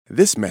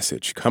This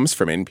message comes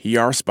from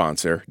NPR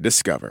sponsor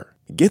Discover.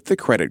 Get the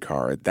credit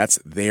card that's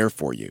there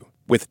for you.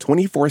 With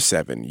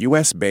 24/7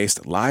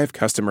 U.S.-based live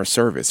customer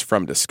service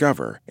from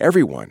Discover,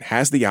 everyone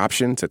has the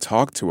option to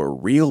talk to a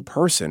real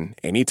person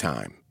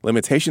anytime.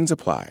 Limitations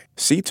apply.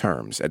 See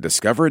terms at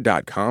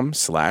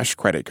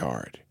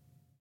discover.com/creditcard.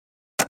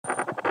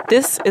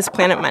 This is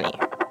Planet Money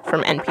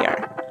from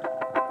NPR.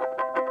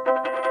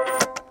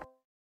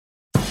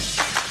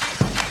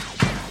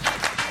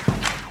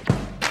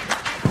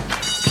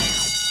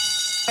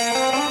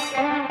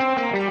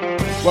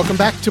 Welcome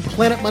back to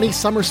Planet Money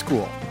Summer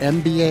School,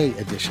 MBA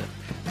edition.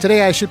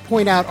 Today, I should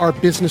point out our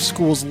business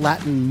school's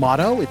Latin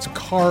motto. It's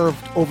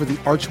carved over the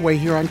archway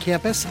here on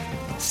campus,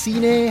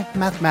 Sine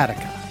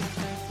Mathematica,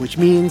 which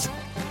means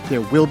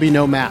there will be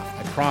no math,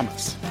 I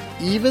promise.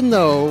 Even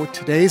though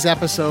today's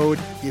episode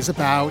is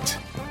about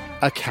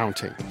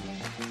accounting.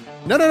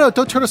 No,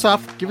 don't turn us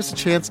off. Give us a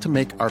chance to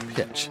make our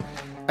pitch.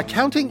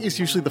 Accounting is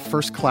usually the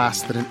first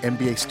class that an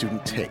MBA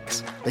student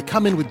takes. They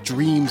come in with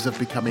dreams of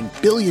becoming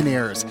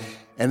billionaires,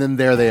 and then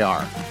there they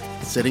are,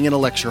 sitting in a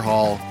lecture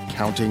hall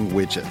counting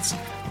widgets,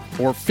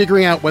 or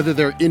figuring out whether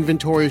their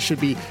inventory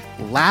should be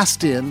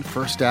last in,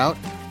 first out,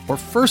 or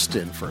first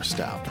in, first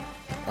out.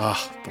 The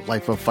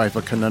life of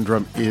FIFA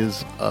conundrum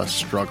is a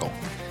struggle.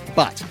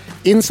 But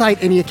inside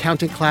any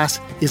accounting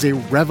class is a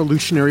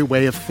revolutionary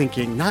way of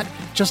thinking, not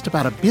just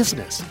about a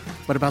business,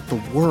 but about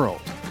the world.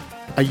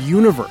 A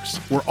universe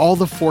where all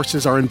the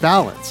forces are in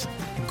balance,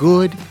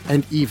 good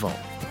and evil,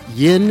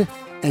 yin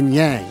and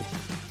yang,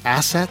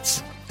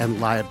 assets and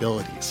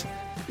liabilities.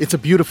 It's a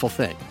beautiful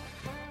thing.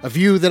 A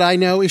view that I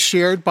know is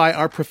shared by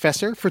our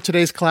professor for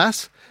today's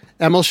class.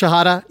 Emil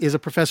Shahada is a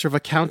professor of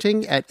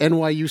accounting at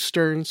NYU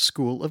Stern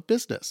School of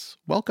Business.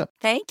 Welcome.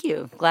 Thank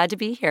you. Glad to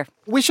be here.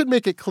 We should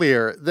make it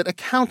clear that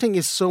accounting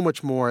is so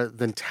much more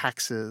than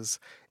taxes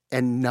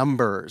and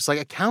numbers.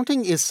 Like,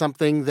 accounting is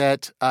something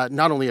that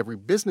not only every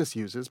business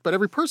uses, but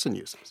every person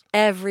uses.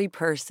 Every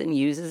person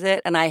uses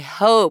it, and I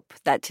hope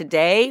that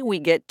today we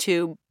get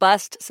to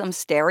bust some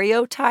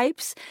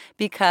stereotypes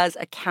because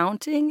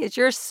accounting is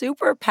your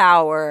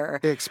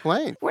superpower.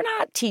 Explain. We're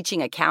not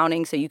teaching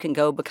accounting so you can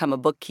go become a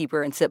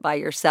bookkeeper and sit by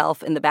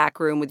yourself in the back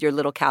room with your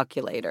little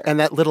calculator. And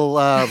that little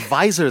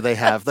visor they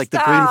have, like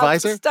the green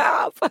visor?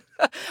 Stop.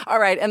 All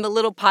right, and the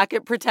little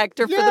pocket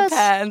protector for the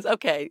pens.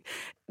 Okay.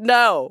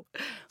 No,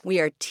 we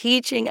are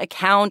teaching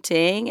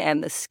accounting,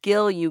 and the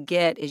skill you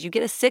get is you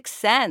get a sixth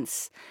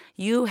sense.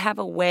 You have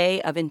a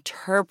way of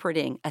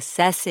interpreting,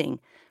 assessing,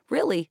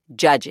 really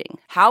judging.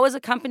 How is a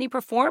company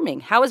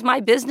performing? How is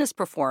my business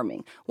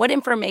performing? What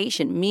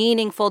information,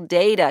 meaningful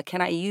data can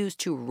I use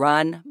to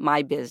run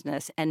my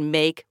business and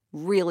make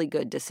really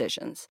good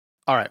decisions?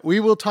 All right, we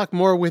will talk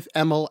more with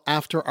Emil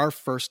after our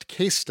first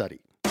case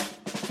study.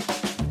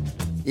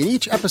 In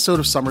each episode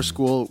of Summer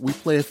School, we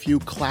play a few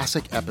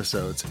classic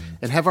episodes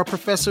and have our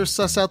professor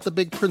suss out the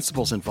big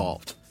principles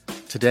involved.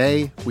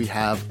 Today, we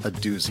have a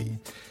doozy.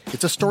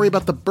 It's a story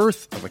about the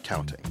birth of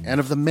accounting and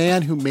of the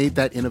man who made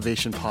that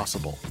innovation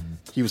possible.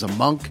 He was a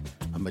monk,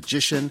 a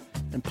magician,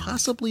 and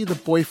possibly the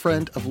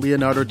boyfriend of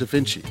Leonardo da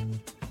Vinci.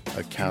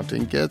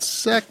 Accounting gets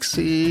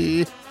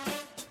sexy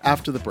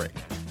after the break.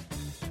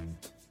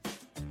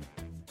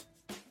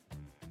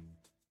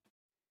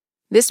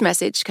 This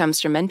message comes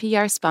from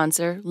NPR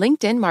sponsor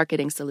LinkedIn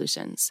Marketing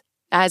Solutions.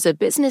 As a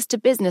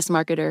business-to-business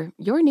marketer,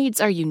 your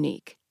needs are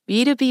unique.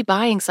 B2B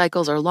buying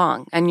cycles are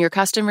long, and your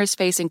customers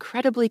face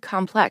incredibly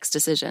complex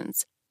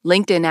decisions.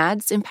 LinkedIn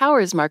Ads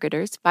empowers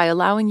marketers by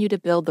allowing you to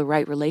build the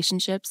right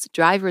relationships,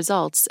 drive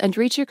results, and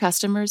reach your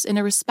customers in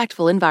a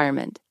respectful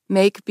environment.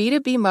 Make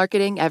B2B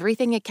marketing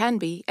everything it can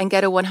be and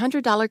get a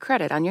 $100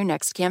 credit on your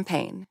next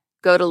campaign.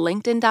 Go to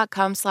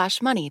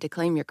linkedin.com/money to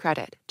claim your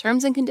credit.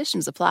 Terms and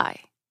conditions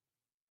apply.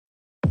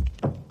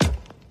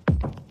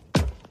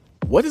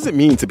 What does it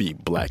mean to be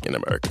Black in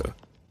America?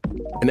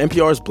 In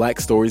NPR's Black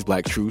Stories,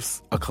 Black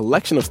Truths, a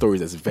collection of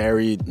stories as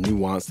varied,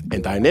 nuanced,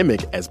 and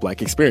dynamic as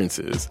Black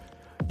experiences,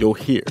 you'll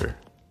hear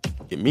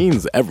it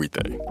means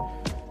everything.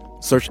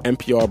 Search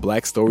NPR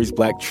Black Stories,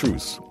 Black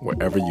Truths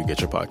wherever you get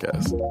your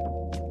podcasts.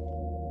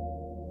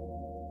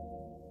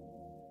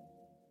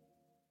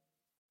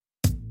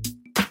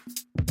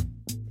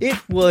 It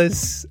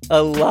was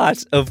a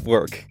lot of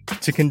work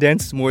to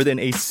condense more than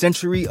a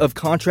century of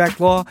contract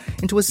law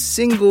into a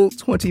single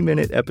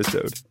 20-minute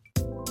episode.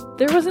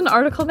 There was an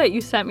article that you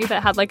sent me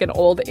that had like an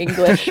old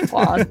English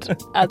font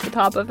at the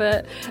top of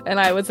it, and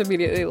I was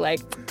immediately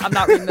like, I'm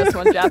not reading this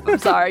one, Jeff. I'm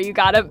sorry. You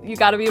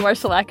gotta be more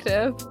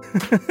selective.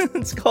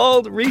 It's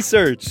called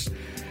research.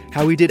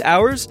 How we did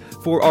ours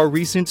for our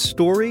recent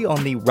story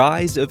on the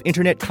rise of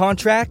internet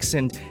contracts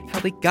and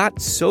how they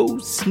got so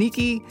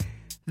sneaky.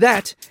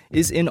 That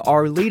is in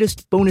our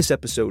latest bonus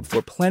episode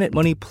for Planet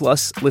Money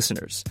Plus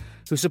listeners,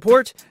 whose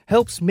support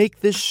helps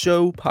make this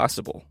show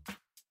possible.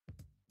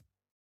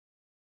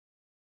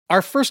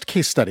 Our first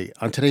case study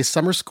on today's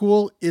Summer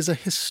School is a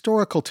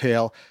historical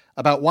tale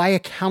about why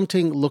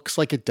accounting looks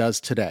like it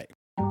does today.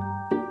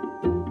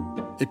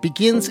 It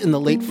begins in the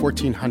late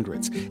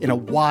 1400s in a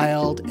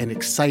wild and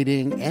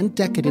exciting and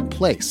decadent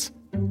place,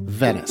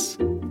 Venice.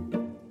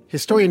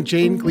 Historian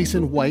Jane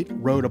Gleason White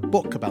wrote a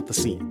book about the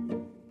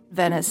scene.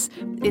 Venice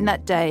in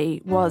that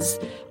day was,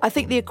 I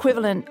think, the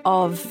equivalent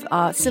of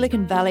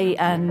Silicon Valley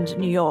and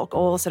New York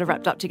all sort of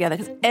wrapped up together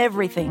because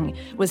everything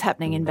was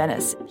happening in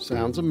Venice.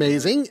 Sounds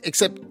amazing,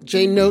 except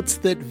Jane notes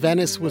that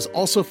Venice was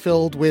also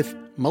filled with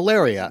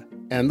malaria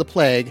and the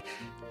plague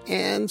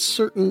and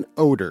certain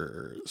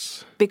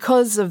odors.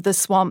 Because of the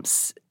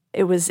swamps,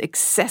 it was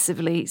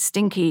excessively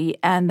stinky,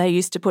 and they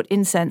used to put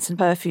incense and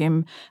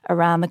perfume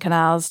around the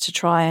canals to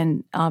try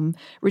and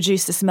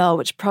reduce the smell,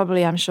 which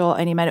probably, I'm sure,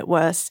 only made it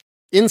worse.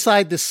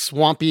 Inside this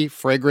swampy,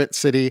 fragrant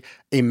city,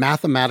 a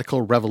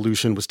mathematical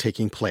revolution was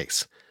taking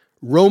place.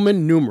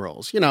 Roman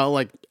numerals,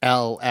 like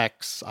L,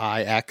 X,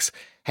 I, X,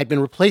 had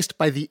been replaced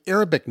by the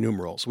Arabic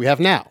numerals we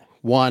have now.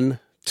 1,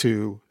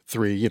 2,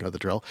 3, the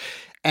drill.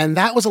 And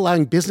that was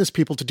allowing business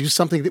people to do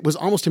something that was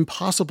almost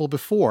impossible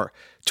before,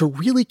 to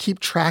really keep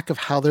track of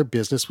how their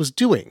business was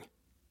doing.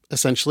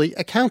 Essentially,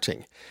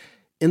 accounting.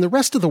 In the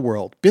rest of the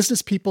world,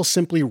 business people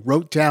simply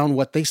wrote down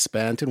what they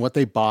spent and what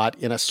they bought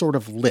in a sort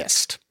of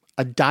list.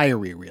 A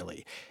diary,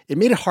 really. It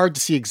made it hard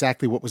to see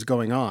exactly what was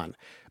going on.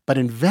 But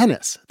in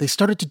Venice, they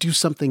started to do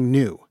something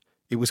new.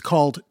 It was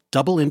called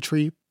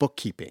double-entry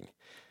bookkeeping.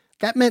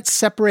 That meant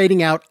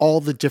separating out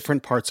all the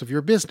different parts of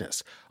your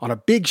business. On a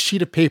big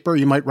sheet of paper,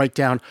 you might write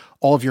down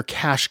all of your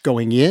cash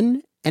going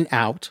in and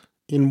out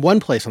in one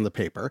place on the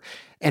paper,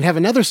 and have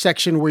another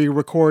section where you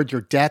record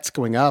your debts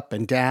going up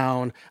and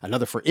down,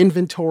 another for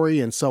inventory,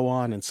 and so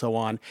on and so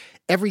on.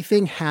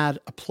 Everything had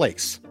a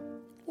place.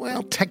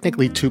 Well,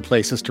 technically 2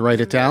 places to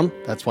write it down.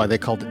 That's why they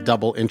called it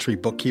double-entry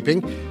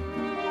bookkeeping.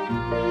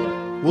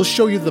 We'll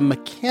show you the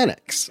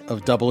mechanics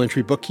of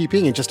double-entry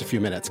bookkeeping in just a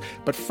few minutes.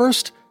 But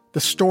first,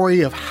 the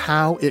story of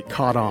how it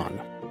caught on.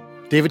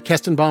 David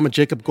Kestenbaum and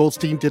Jacob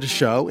Goldstein did a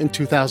show in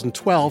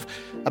 2012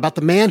 about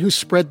the man who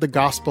spread the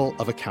gospel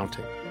of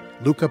accounting,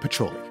 Luca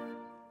Pacioli.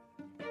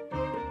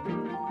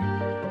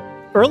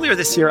 Earlier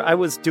this year, I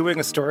was doing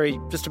a story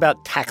just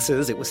about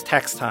taxes. It was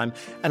tax time.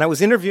 And I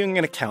was interviewing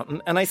an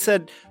accountant. And I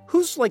said,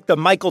 who's like the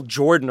Michael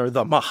Jordan or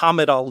the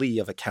Muhammad Ali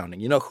of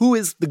accounting? Who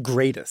is the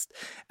greatest?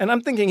 And I'm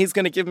thinking he's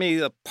going to give me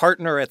a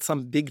partner at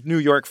some big New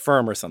York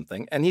firm or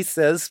something. And he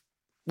says,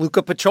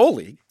 Luca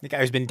Pacioli. The guy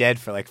who's been dead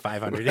for like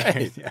 500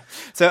 years. Yeah.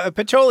 So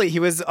Pacioli, he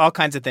was all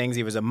kinds of things.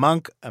 He was a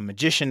monk, a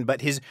magician, but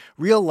his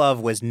real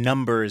love was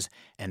numbers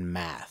and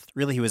math.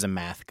 Really, he was a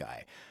math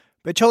guy.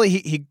 Pacioli,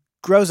 he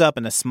grows up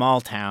in a small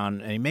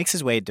town, and he makes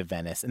his way to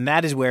Venice, and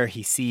that is where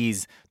he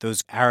sees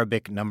those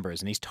Arabic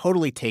numbers, and he's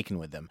totally taken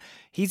with them.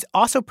 He's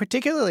also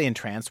particularly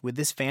entranced with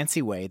this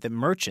fancy way that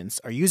merchants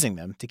are using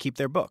them to keep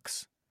their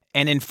books.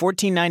 And in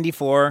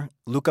 1494,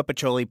 Luca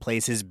Pacioli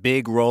plays his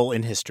big role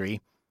in history.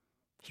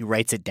 He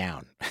writes it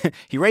down.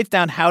 He writes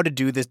down how to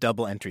do this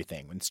double entry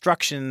thing,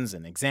 instructions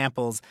and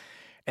examples,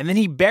 and then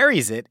he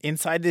buries it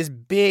inside this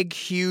big,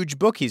 huge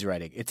book he's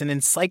writing. It's an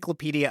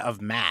encyclopedia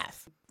of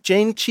math.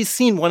 Jane, she's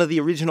seen one of the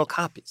original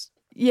copies.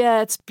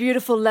 Yeah, it's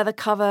beautiful leather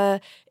cover.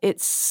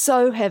 It's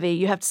so heavy.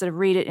 You have to sort of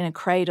read it in a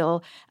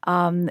cradle.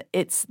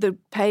 The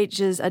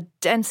pages are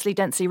densely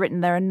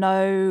written. There are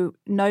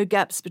no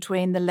gaps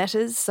between the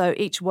letters, so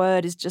each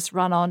word is just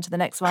run on to the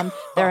next one.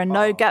 There are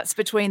no gaps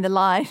between the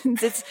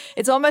lines.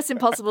 It's almost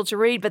impossible to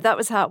read, but that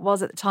was how it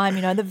was at the time.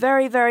 The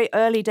very, very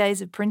early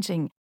days of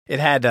printing. It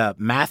had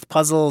math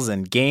puzzles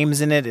and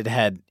games in it. It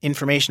had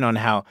information on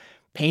how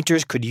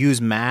painters could use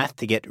math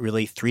to get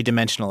really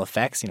three-dimensional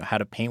effects, how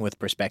to paint with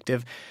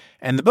perspective.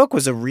 And the book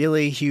was a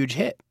really huge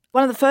hit.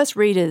 One of the first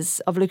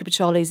readers of Luca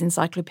Pacioli's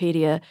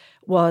encyclopedia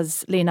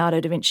was Leonardo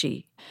da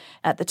Vinci.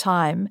 At the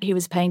time, he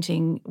was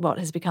painting what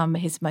has become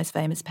his most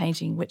famous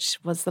painting, which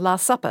was The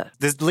Last Supper.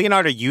 Does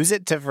Leonardo use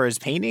it for his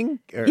painting?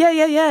 Or?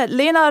 Yeah.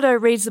 Leonardo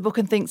reads the book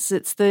and thinks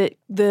it's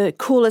the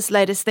coolest,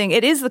 latest thing.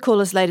 It is the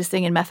coolest, latest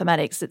thing in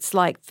mathematics. It's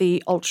like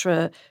the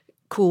ultra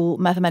cool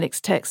mathematics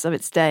text of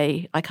its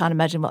day. I can't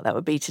imagine what that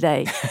would be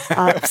today.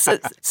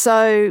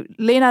 So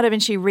Leonardo da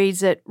Vinci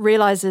reads it,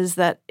 realizes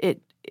that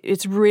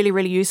it's really,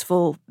 really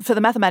useful for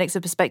the mathematics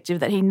of perspective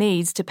that he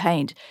needs to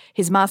paint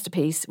his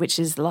masterpiece, which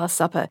is The Last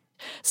Supper.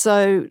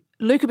 So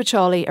Luca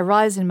Pacioli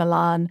arrives in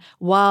Milan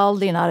while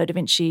Leonardo da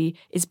Vinci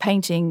is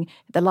painting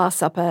The Last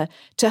Supper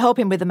to help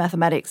him with the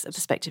mathematics of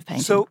perspective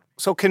painting.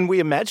 So can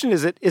we imagine,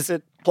 is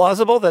it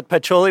plausible that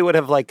Pacioli would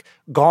have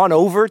gone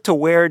over to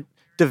where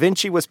Da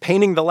Vinci was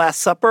painting The Last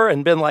Supper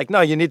and been like,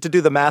 no, you need to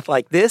do the math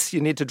like this.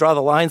 You need to draw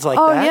the lines like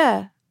that. Oh,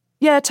 yeah.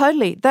 Yeah,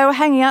 totally. They were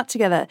hanging out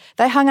together.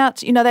 They hung out,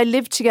 they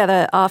lived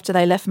together after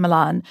they left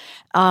Milan.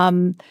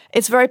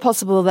 It's very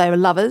possible they were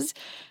lovers.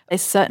 They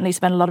certainly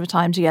spent a lot of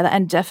time together,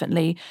 and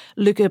definitely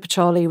Luca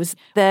Pacioli was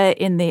there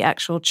in the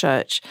actual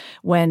church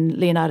when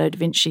Leonardo da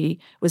Vinci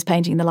was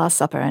painting The Last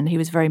Supper, and he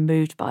was very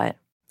moved by it.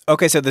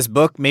 Okay, so this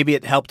book, maybe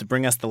it helped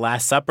bring us The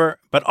Last Supper,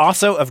 but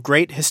also of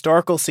great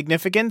historical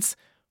significance.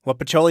 What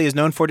Pacioli is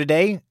known for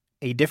today,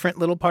 a different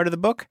little part of the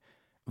book.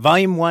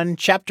 Volume 1,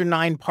 Chapter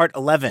 9, Part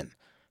 11,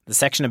 the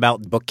section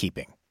about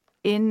bookkeeping.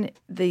 In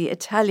the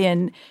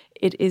Italian,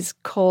 it is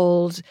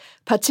called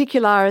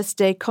Particularis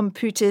de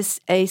Computis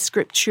e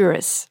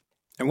Scripturis.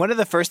 And one of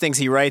the first things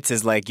he writes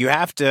is like,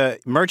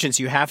 merchants,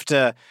 you have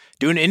to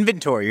do an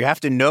inventory. You have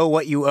to know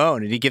what you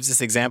own. And he gives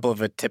this example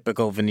of a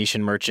typical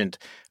Venetian merchant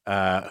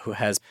who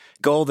has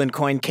gold and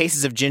coin,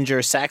 cases of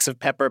ginger, sacks of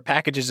pepper,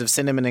 packages of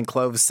cinnamon and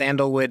cloves,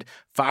 sandalwood,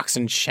 fox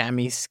and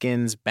chamois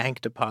skins,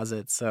 bank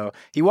deposits. So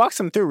he walks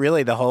them through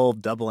really the whole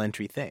double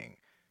entry thing.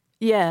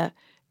 Yeah.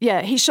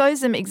 Yeah, he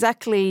shows them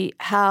exactly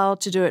how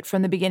to do it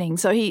from the beginning.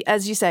 So he,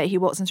 as you say, he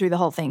walks them through the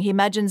whole thing. He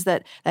imagines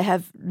that they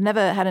have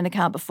never had an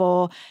account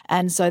before.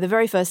 And so the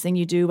very first thing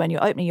you do when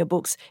you're opening your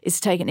books is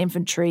to take an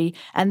inventory,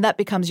 and that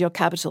becomes your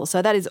capital.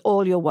 So that is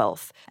all your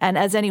wealth. And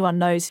as anyone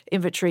knows,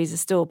 inventories are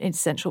still an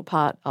essential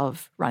part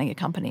of running a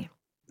company.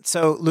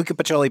 So Luca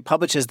Pacioli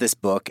publishes this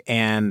book,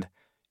 and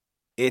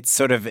it's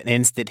sort of an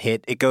instant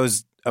hit. It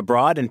goes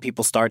abroad, and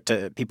people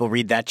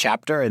read that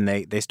chapter, and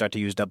they start to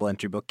use double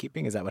entry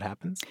bookkeeping. Is that what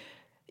happens?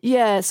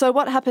 Yeah, so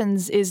what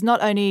happens is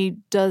not only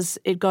does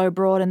it go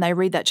abroad and they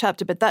read that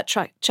chapter, but that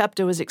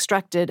chapter was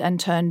extracted and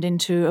turned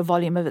into a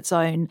volume of its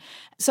own.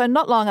 So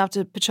not long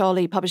after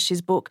Pacioli published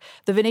his book,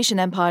 the Venetian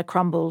Empire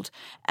crumbled,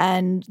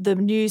 and the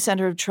new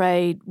centre of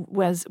trade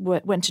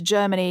went to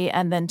Germany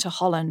and then to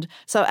Holland.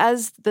 So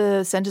as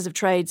the centres of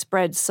trade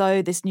spread,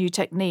 so this new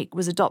technique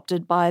was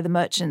adopted by the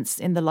merchants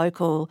in the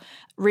local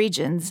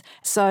regions.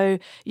 So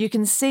you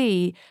can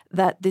see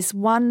that this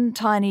one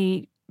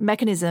tiny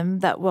mechanism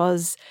that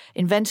was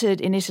invented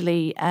in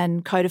Italy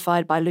and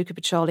codified by Luca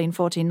Pacioli in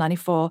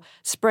 1494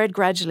 spread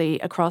gradually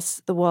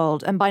across the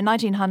world. And by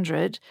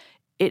 1900,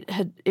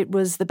 it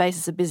was the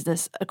basis of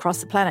business across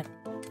the planet,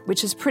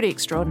 which is pretty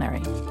extraordinary.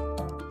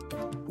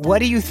 What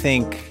do you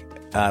think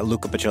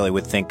Luca Pacioli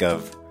would think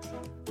of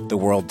the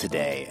world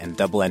today and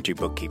double entry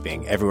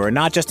bookkeeping everywhere,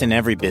 not just in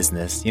every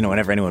business? You know,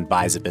 whenever anyone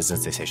buys a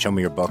business, they say, "Show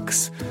me your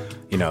books."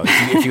 You know,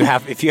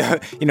 if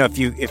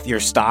your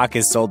stock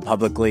is sold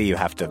publicly, you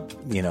have to,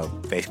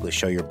 basically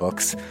show your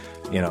books,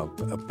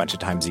 a bunch of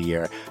times a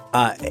year.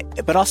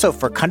 But also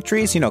for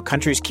countries,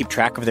 countries keep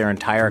track of their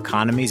entire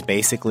economies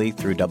basically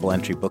through double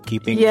entry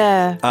bookkeeping.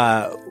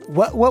 Yeah.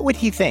 What would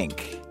he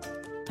think?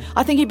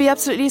 I think he'd be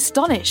absolutely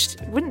astonished,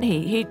 wouldn't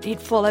he?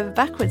 He'd fall over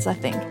backwards, I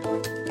think.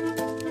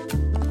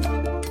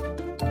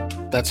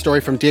 That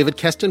story from David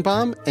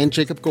Kestenbaum and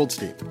Jacob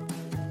Goldstein.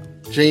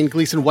 Jane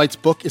Gleason White's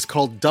book is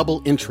called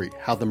Double Entry: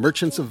 How the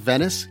Merchants of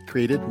Venice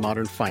Created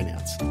Modern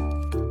Finance.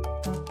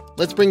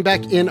 Let's bring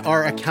back in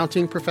our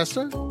accounting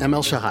professor,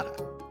 Emel Shahada.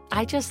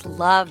 I just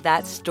love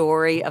that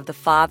story of the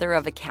father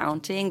of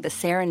accounting, the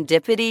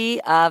serendipity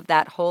of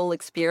that whole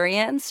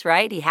experience,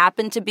 right? He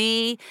happened to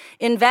be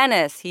in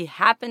Venice. He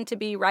happened to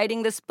be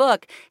writing this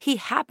book. He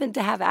happened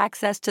to have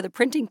access to the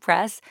printing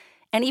press.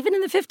 And even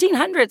in the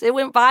 1500s, it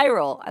went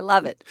viral. I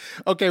love it.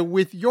 Okay,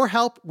 with your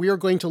help, we are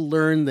going to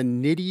learn the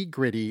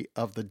nitty-gritty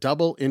of the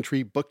double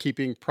entry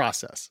bookkeeping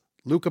process,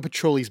 Luca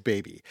Pacioli's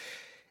baby.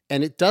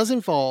 And it does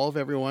involve,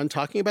 everyone,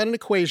 talking about an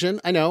equation.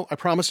 I know, I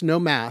promised no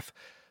math.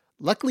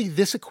 Luckily,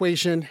 this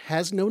equation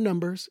has no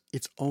numbers.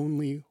 It's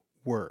only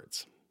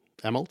words.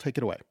 Emil, take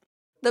it away.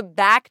 The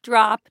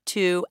backdrop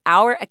to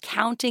our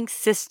accounting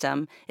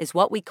system is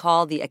what we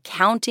call the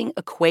accounting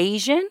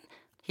equation.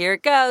 Here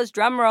it goes,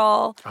 drum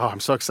roll. Oh, I'm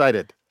so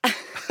excited.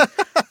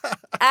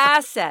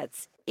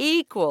 Assets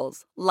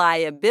equals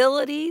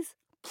liabilities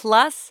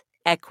plus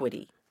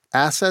equity.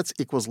 Assets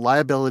equals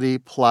liability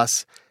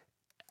plus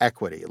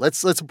equity.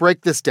 Let's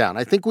break this down.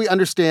 I think we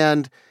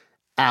understand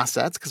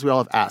assets because we all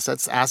have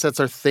assets. Assets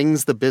are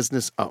things the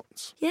business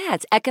owns. Yeah,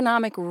 it's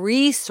economic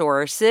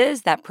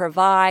resources that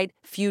provide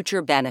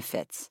future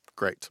benefits.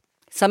 Great.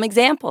 Some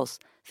examples.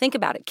 Think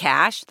about it.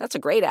 Cash, that's a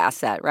great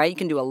asset, right? You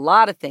can do a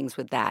lot of things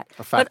with that.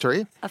 A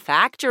factory? But a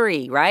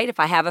factory, right? If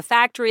I have a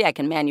factory, I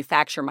can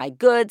manufacture my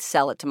goods,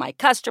 sell it to my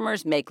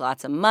customers, make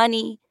lots of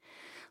money.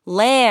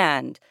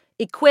 Land,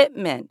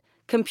 equipment,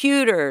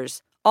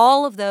 computers,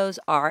 all of those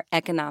are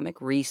economic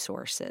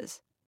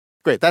resources.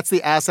 Great. That's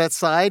the asset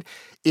side.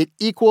 It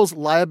equals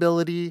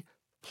liability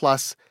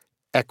plus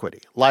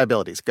equity.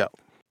 Liabilities, go.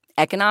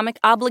 Economic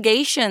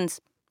obligations,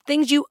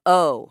 things you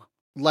owe.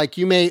 Like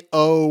you may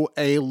owe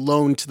a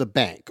loan to the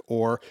bank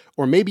or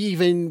maybe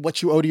even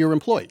what you owe to your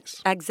employees.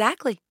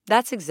 Exactly.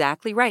 That's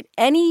exactly right.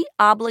 Any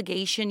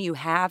obligation you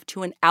have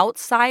to an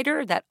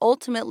outsider that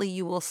ultimately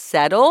you will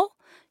settle,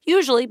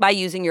 usually by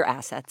using your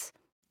assets.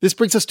 This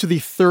brings us to the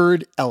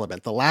third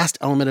element, the last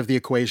element of the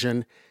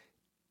equation,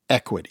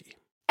 equity.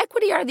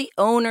 Equity are the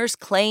owner's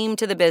claim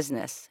to the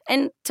business.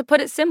 And to put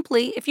it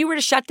simply, if you were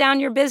to shut down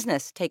your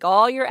business, take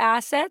all your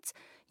assets,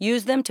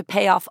 use them to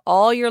pay off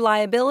all your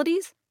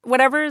liabilities,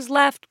 whatever is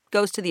left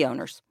goes to the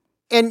owners.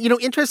 And,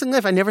 interestingly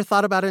enough, I never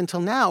thought about it until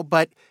now,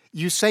 but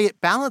you say it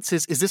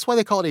balances. Is this why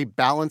they call it a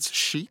balance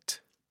sheet?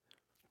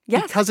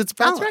 Yes. Because it's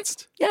balanced. That's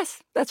right.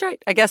 Yes, that's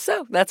right. I guess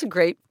so. That's a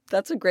great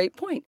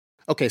point.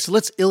 Okay, so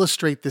let's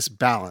illustrate this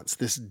balance,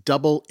 this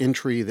double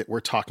entry that we're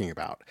talking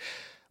about.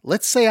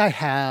 Let's say I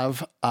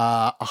have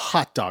a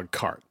hot dog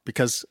cart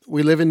because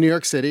we live in New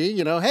York City.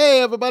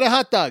 Hey, everybody,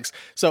 hot dogs.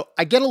 So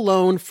I get a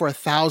loan for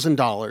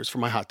 $1,000 for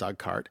my hot dog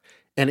cart,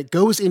 and it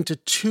goes into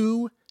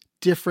two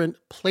different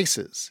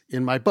places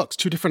in my books,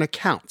 two different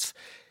accounts.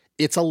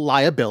 It's a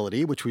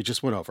liability, which we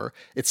just went over.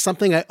 It's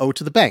something I owe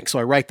to the bank. So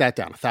I write that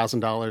down,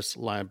 $1,000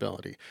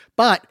 liability.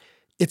 But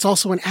it's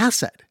also an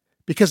asset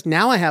because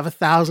now I have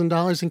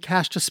 $1,000 in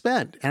cash to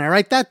spend. And I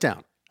write that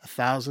down,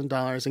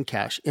 $1,000 in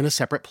cash in a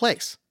separate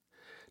place.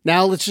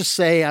 Now let's just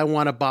say I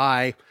want to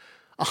buy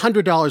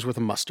 $100 worth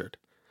of mustard.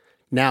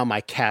 Now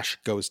my cash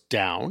goes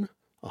down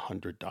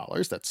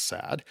 $100. That's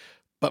sad.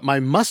 But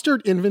my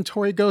mustard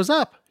inventory goes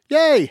up.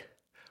 Yay!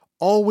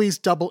 Always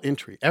double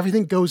entry.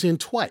 Everything goes in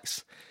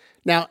twice.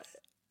 Now,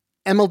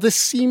 Emil, this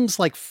seems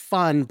like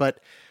fun, but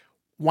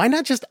why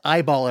not just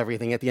eyeball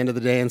everything at the end of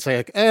the day and say,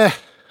 like,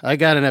 I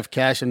got enough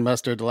cash and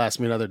mustard to last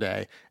me another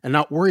day and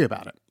not worry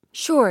about it?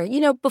 Sure.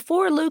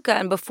 Before Luca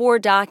and before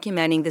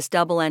documenting this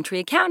double entry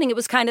accounting, it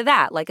was kind of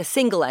that, like a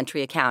single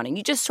entry accounting.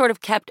 You just sort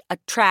of kept a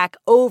track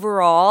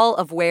overall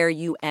of where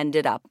you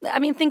ended up. I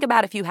mean, think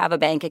about if you have a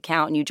bank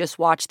account and you just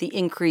watch the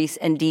increase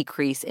and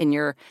decrease in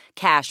your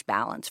cash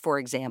balance, for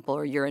example,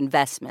 or your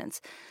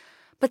investments.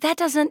 But that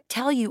doesn't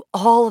tell you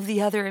all of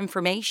the other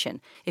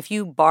information. If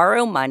you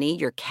borrow money,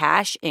 your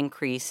cash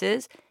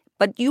increases,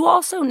 but you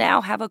also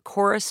now have a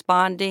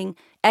corresponding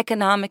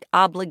economic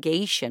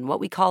obligation, what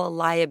we call a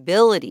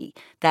liability,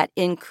 that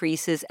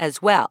increases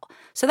as well.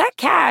 So that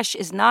cash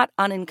is not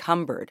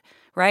unencumbered,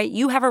 right?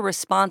 You have a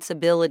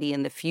responsibility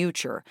in the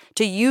future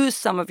to use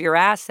some of your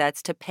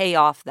assets to pay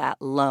off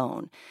that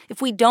loan.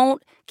 If we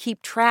don't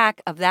keep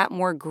track of that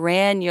more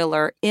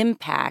granular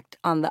impact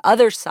on the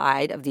other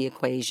side of the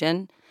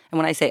equation, and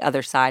when I say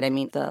other side, I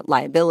mean the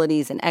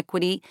liabilities and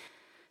equity,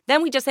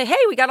 then we just say, hey,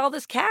 we got all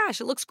this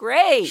cash. It looks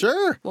great.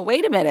 Sure. Well,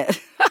 wait a minute.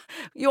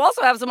 You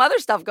also have some other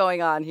stuff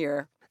going on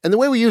here. And the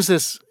way we use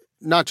this,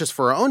 not just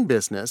for our own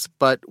business,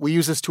 but we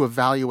use this to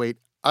evaluate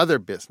other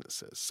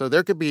businesses. So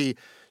there could be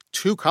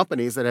two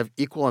companies that have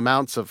equal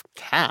amounts of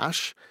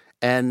cash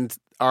and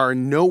are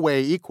no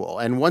way equal.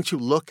 And once you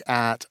look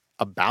at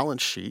a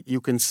balance sheet, you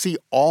can see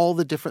all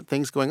the different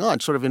things going on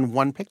sort of in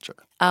one picture.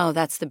 Oh,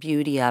 that's the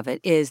beauty of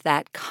it, is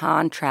that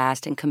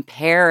contrast and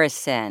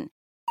comparison.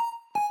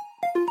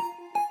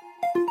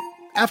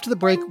 After the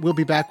break, we'll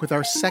be back with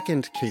our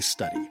second case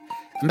study.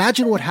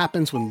 Imagine what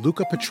happens when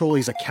Luca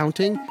Pacioli's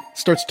accounting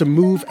starts to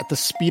move at the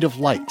speed of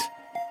light.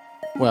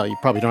 Well, you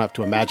probably don't have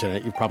to imagine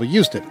it. You've probably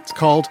used it. It's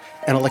called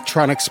an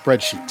electronic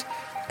spreadsheet.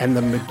 And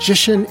the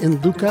magician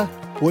in Luca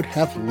would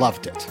have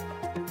loved it.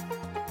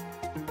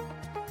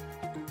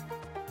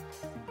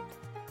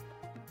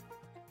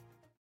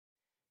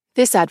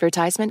 This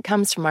advertisement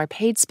comes from our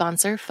paid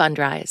sponsor,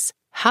 Fundrise.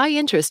 High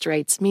interest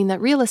rates mean that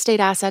real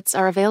estate assets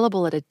are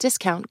available at a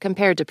discount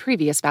compared to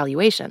previous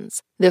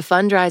valuations. The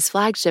Fundrise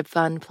Flagship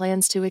Fund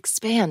plans to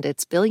expand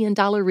its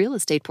billion-dollar real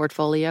estate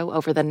portfolio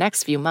over the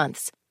next few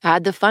months.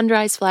 Add the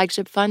Fundrise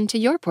Flagship Fund to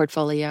your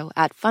portfolio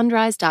at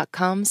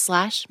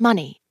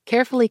fundrise.com/money.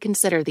 Carefully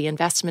consider the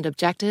investment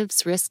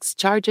objectives, risks,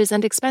 charges,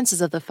 and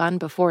expenses of the fund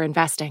before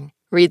investing.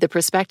 Read the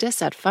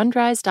prospectus at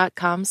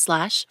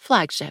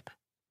fundrise.com/flagship.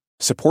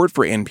 Support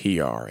for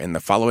NPR and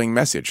the following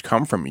message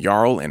come from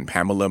Jarl and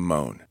Pamela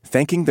Mohn,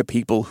 thanking the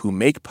people who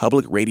make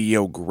public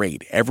radio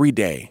great every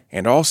day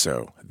and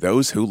also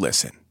those who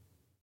listen.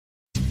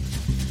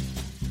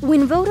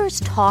 When voters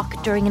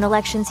talk during an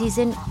election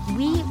season,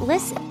 we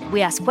listen.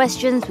 We ask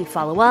questions, we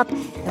follow up,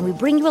 and we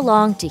bring you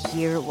along to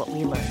hear what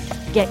we learned.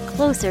 Get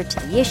closer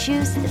to the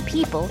issues, the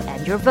people,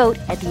 and your vote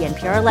at the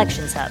NPR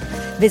Elections Hub.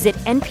 Visit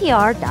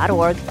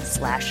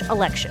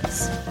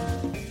npr.org/elections.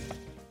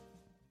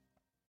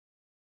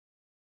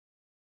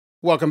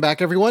 Welcome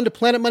back, everyone, to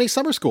Planet Money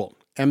Summer School,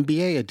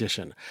 MBA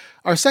edition.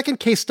 Our second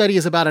case study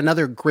is about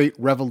another great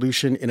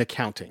revolution in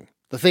accounting,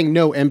 the thing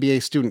no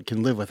MBA student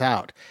can live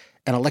without,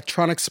 an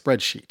electronic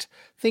spreadsheet.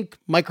 Think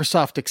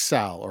Microsoft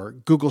Excel or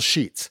Google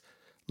Sheets.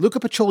 Luca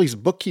Pacioli's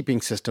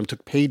bookkeeping system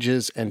took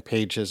pages and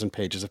pages and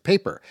pages of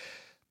paper.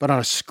 But on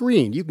a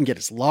screen, you can get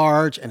as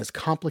large and as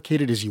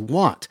complicated as you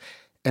want,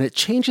 and it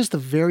changes the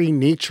very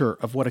nature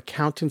of what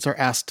accountants are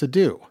asked to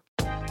do.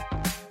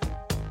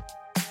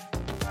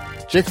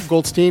 Jacob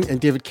Goldstein and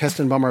David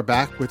Kestenbaum are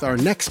back with our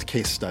next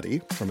case study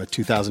from a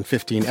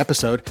 2015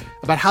 episode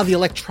about how the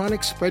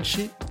electronic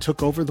spreadsheet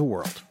took over the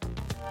world.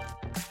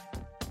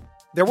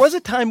 There was a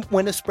time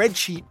when a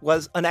spreadsheet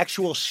was an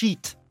actual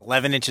sheet.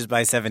 11 inches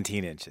by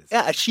 17 inches.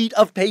 Yeah, a sheet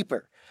of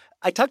paper.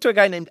 I talked to a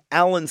guy named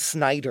Alan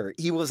Snyder.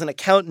 He was an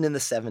accountant in the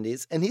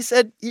 70s, and he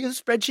said he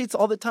used spreadsheets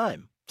all the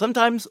time.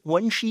 Sometimes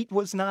one sheet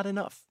was not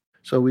enough.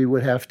 So we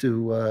would have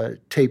to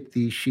tape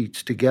these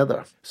sheets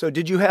together. So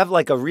did you have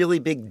like a really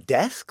big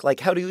desk?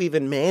 Like how do you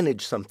even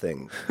manage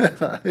something?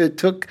 It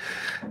took,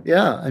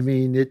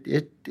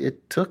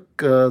 it took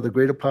the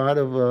greater part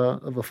of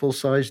a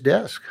full-size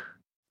desk.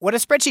 What a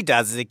spreadsheet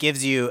does is it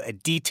gives you a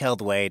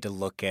detailed way to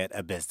look at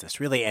a business,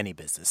 really any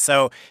business.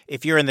 So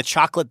if you're in the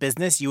chocolate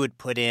business, you would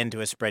put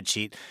into a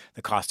spreadsheet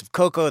the cost of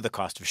cocoa, the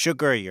cost of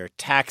sugar, your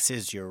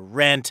taxes, your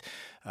rent,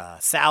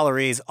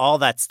 salaries, all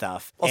that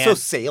stuff. Also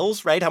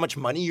sales, right? How much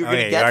money you're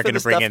going to get for the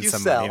stuff you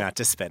sell. Money, not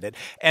to spend it.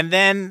 And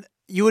then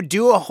you would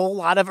do a whole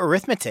lot of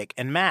arithmetic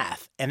and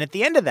math. And at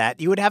the end of that,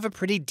 you would have a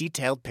pretty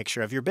detailed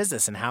picture of your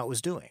business and how it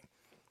was doing.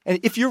 And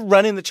if you're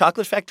running the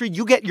chocolate factory,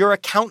 you get your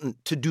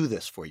accountant to do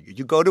this for you.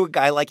 You go to a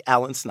guy like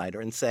Alan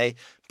Snyder and say,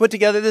 put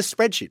together this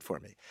spreadsheet for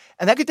me.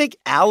 And that could take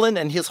Alan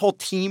and his whole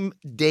team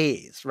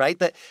days, right?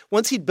 That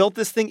once he'd built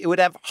this thing, it would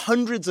have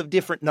hundreds of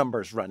different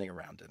numbers running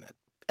around in it.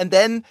 And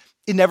then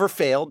it never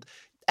failed.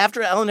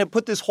 After Alan had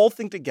put this whole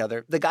thing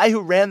together, the guy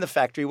who ran the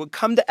factory would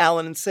come to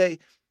Alan and say,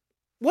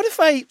 what if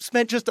I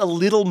spent just a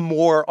little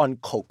more on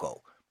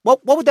cocoa?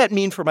 What would that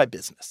mean for my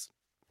business?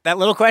 That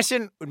little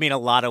question would mean a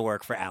lot of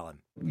work for Alan.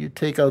 You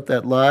take out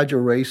that large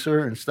eraser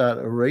and start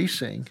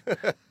erasing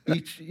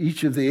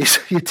each of these.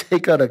 You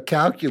take out a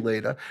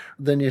calculator,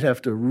 then you'd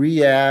have to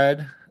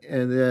re-add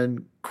and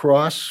then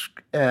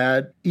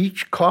cross-add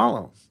each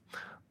column.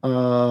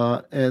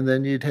 And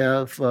then you'd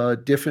have a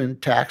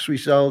different tax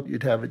result.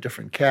 You'd have a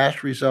different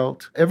cash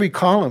result. Every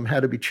column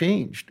had to be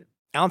changed.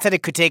 Alan said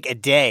it could take a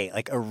day,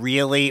 like a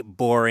really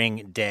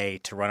boring day,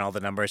 to run all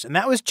the numbers. And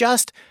that was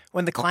just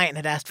when the client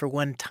had asked for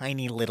one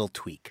tiny little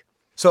tweak.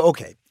 So,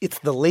 okay, it's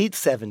the late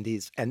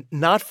 70s, and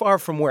not far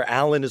from where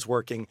Alan is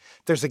working,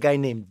 there's a guy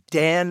named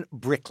Dan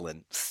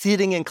Bricklin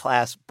sitting in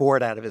class,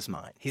 bored out of his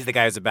mind. He's the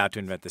guy who's about to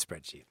invent the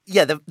spreadsheet.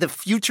 Yeah, the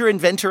future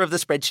inventor of the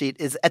spreadsheet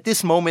is, at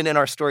this moment in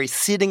our story,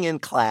 sitting in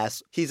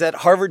class. He's at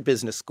Harvard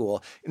Business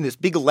School in this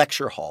big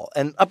lecture hall.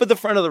 And up at the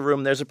front of the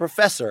room, there's a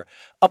professor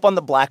up on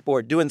the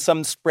blackboard doing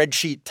some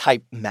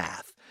spreadsheet-type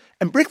math.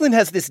 And Bricklin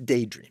has this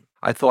daydream.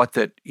 I thought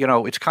that,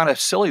 it's kind of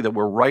silly that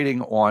we're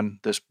writing on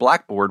this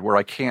blackboard where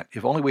I can't,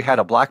 if only we had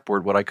a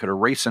blackboard where I could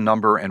erase a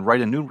number and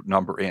write a new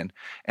number in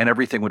and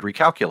everything would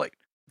recalculate.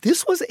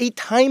 This was a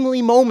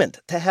timely moment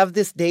to have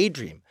this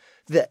daydream.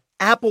 The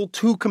Apple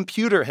II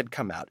computer had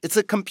come out. It's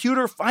a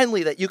computer,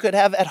 finally, that you could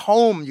have at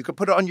home. You could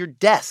put it on your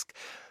desk.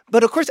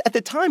 But of course, at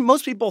the time,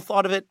 most people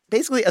thought of it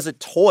basically as a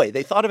toy.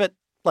 They thought of it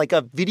like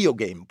a video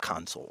game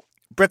console.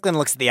 Bricklin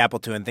looks at the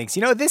Apple II and thinks,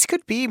 this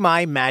could be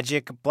my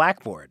magic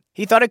blackboard.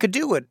 He thought it could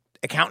do what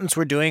accountants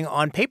were doing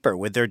on paper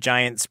with their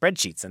giant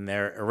spreadsheets and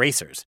their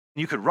erasers.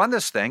 You could run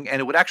this thing and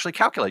it would actually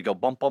calculate, go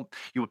bump, bump.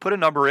 You would put a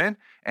number in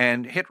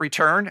and hit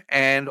return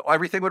and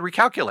everything would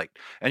recalculate.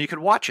 And you could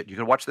watch it. You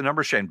could watch the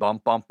numbers change,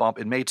 bump, bump, bump.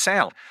 It made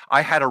sound.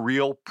 I had a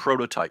real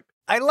prototype.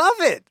 I love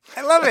it.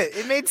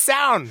 It made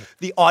sound.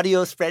 The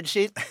audio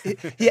spreadsheet.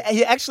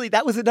 He actually,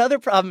 that was another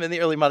problem in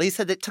the early model. He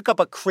said it took up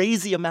a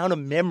crazy amount of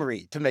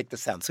memory to make the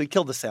sound. So he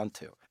killed the sound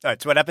too. All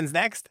right, so what happens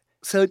next?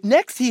 So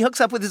next, he hooks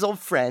up with his old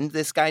friend,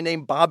 this guy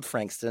named Bob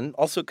Frankston,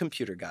 also a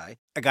computer guy.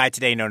 A guy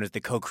today known as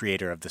the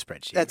co-creator of the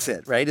spreadsheet. That's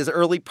it, right? His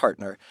early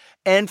partner.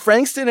 And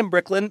Frankston and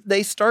Bricklin,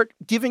 they start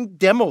giving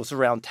demos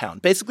around town,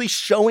 basically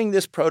showing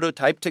this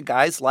prototype to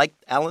guys like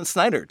Alan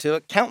Snyder, to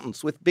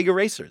accountants with big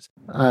erasers.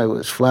 I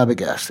was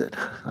flabbergasted.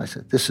 I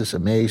said, this is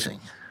amazing.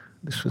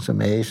 This was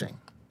amazing.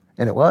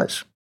 And it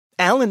was.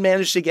 Alan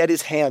managed to get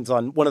his hands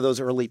on one of those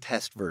early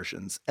test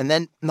versions. And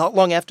then not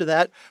long after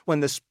that,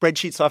 when the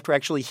spreadsheet software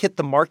actually hit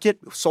the market,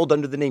 sold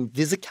under the name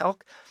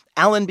VisiCalc,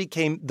 Alan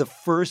became the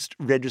first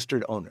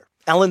registered owner.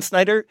 Alan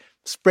Snyder,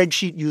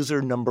 spreadsheet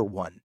user number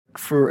one.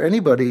 For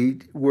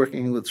anybody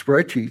working with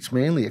spreadsheets,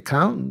 mainly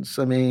accountants,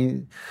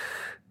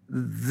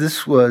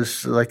 this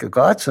was like a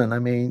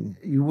godsend.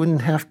 You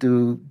wouldn't have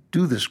to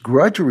do this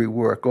grudgery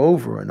work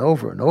over and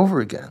over and over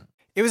again.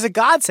 It was a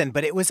godsend,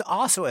 but it was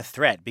also a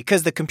threat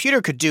because the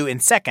computer could do in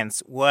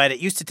seconds what it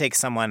used to take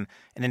someone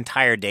an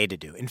entire day to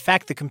do. In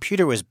fact, the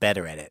computer was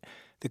better at it.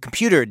 The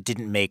computer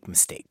didn't make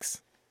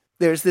mistakes.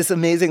 There's this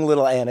amazing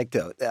little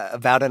anecdote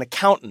about an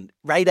accountant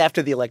right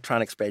after the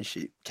electronic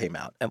spreadsheet came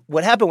out. And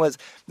what happened was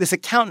this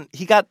accountant,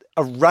 he got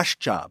a rush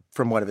job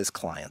from one of his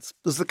clients. It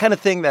was the kind of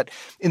thing that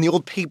in the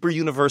old paper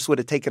universe would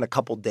have taken a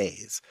couple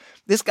days.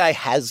 This guy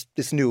has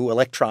this new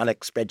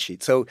electronic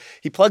spreadsheet. So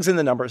he plugs in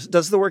the numbers,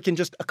 does the work in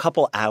just a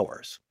couple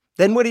hours.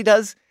 Then what he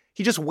does,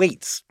 he just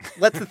waits,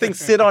 lets the thing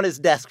sit on his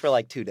desk for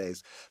like 2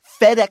 days,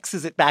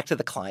 FedExes it back to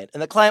the client.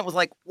 And the client was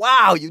like,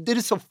 wow, you did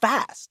it so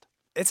fast.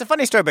 It's a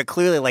funny story, but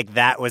clearly,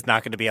 that was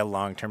not going to be a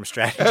long-term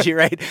strategy,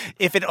 right?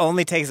 If it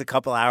only takes a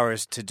couple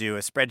hours to do a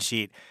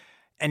spreadsheet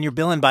and you're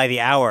billing by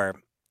the hour,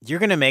 you're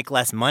going to make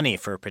less money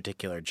for a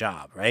particular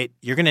job, right?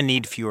 You're going to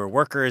need fewer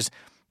workers.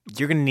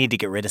 You're going to need to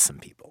get rid of some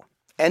people.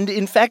 And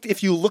in fact,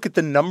 if you look at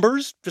the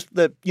numbers, just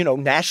the,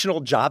 national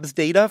jobs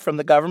data from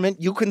the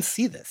government, you can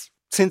see this.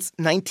 Since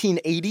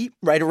 1980,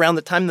 right around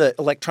the time the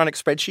electronic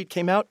spreadsheet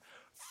came out,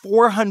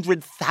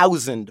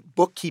 400,000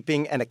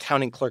 bookkeeping and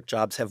accounting clerk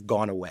jobs have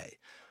gone away.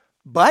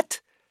 But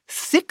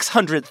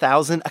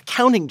 600,000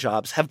 accounting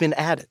jobs have been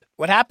added.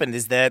 What happened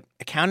is that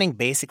accounting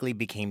basically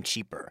became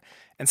cheaper.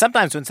 And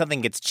sometimes when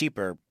something gets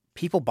cheaper,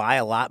 people buy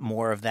a lot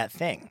more of that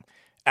thing.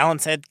 Alan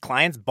said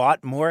clients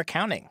bought more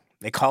accounting.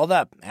 They called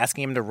up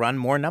asking him to run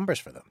more numbers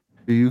for them.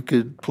 You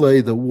could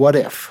play the what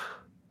if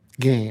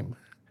game.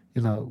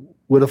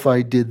 What if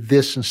I did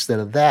this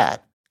instead of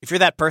that? If you're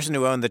that person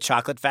who owned the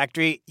chocolate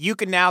factory, you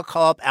can now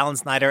call up Alan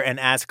Snyder and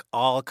ask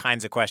all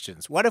kinds of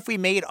questions. What if we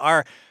made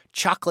our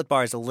chocolate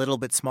bars a little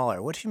bit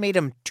smaller? What if you made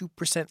them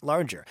 2%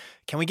 larger?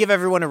 Can we give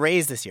everyone a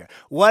raise this year?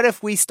 What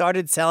if we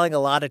started selling a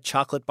lot of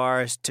chocolate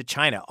bars to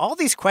China? All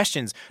these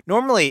questions,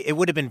 normally it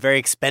would have been very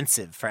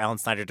expensive for Alan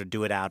Snyder to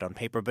do it out on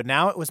paper, but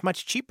now it was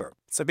much cheaper.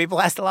 So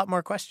people asked a lot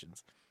more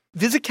questions.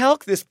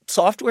 VisiCalc, this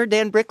software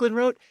Dan Bricklin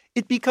wrote,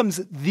 it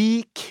becomes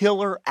the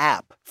killer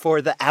app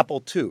for the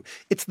Apple II.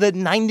 It's the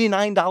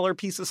 $99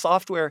 piece of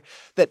software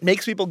that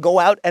makes people go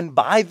out and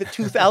buy the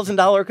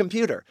 $2,000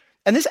 computer.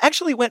 And this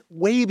actually went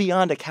way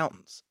beyond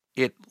accountants.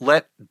 It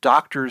let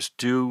doctors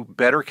do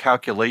better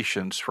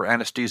calculations for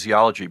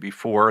anesthesiology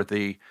before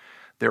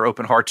their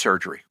open heart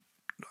surgery.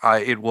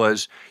 It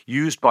was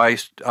used by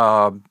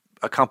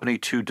a company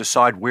to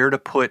decide where to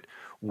put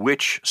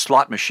which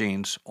slot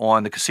machines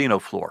on the casino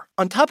floor.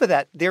 On top of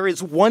that, there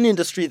is one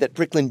industry that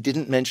Bricklin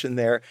didn't mention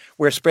there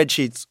where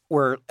spreadsheets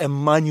were a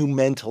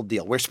monumental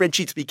deal, where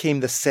spreadsheets became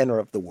the center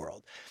of the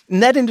world.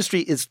 And that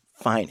industry is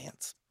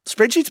finance.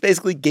 Spreadsheets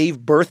basically gave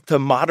birth to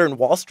modern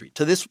Wall Street,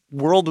 to this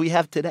world we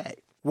have today.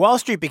 Wall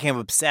Street became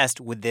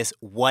obsessed with this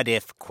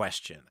what-if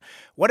question.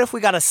 What if we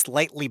got a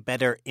slightly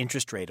better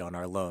interest rate on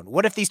our loan?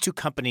 What if these two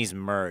companies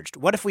merged?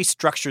 What if we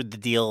structured the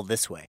deal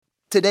this way?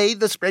 Today,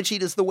 the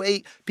spreadsheet is the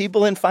way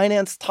people in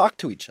finance talk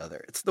to each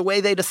other. It's the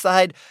way they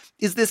decide,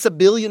 is this a $1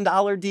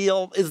 billion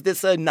deal? Is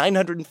this a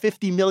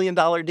 $950 million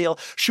deal?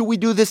 Should we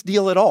do this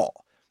deal at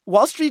all?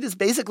 Wall Street is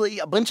basically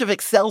a bunch of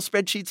Excel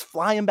spreadsheets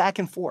flying back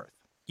and forth.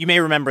 You may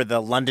remember the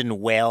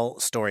London whale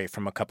story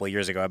from a couple of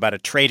years ago about a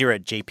trader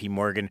at J.P.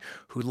 Morgan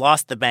who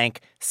lost the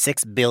bank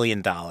 $6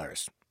 billion.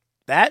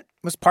 That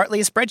was partly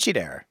a spreadsheet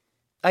error.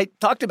 I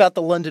talked about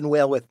the London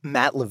whale with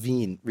Matt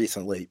Levine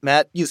recently.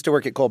 Matt used to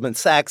work at Goldman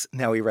Sachs.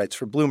 Now he writes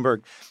for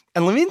Bloomberg.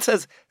 And Levine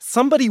says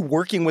somebody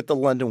working with the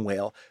London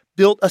whale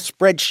built a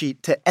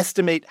spreadsheet to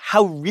estimate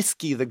how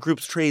risky the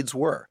group's trades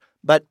were.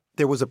 But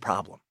there was a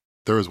problem.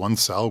 There was one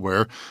cell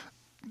where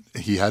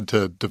he had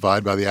to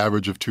divide by the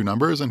average of two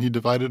numbers, and he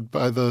divided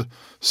by the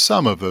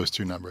sum of those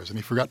two numbers. And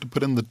he forgot to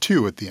put in the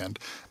 2 at the end.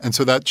 And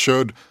so that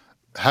showed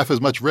half as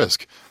much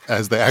risk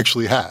as they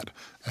actually had.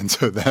 And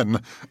so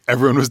then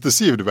everyone was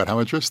deceived about how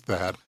much risk they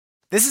had.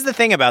 This is the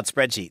thing about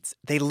spreadsheets.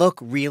 They look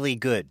really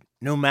good,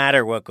 no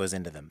matter what goes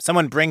into them.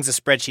 Someone brings a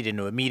spreadsheet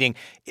into a meeting.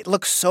 It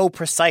looks so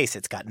precise.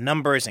 It's got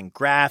numbers and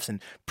graphs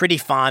and pretty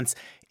fonts.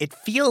 It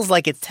feels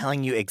like it's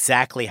telling you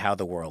exactly how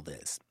the world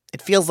is.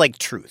 It feels like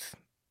truth.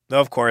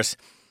 Though, of course,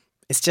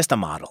 it's just a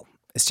model.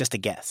 It's just a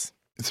guess.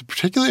 It's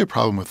particularly a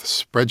problem with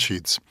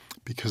spreadsheets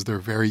because they're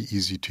very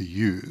easy to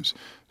use.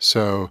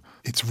 So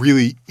it's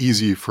really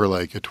easy for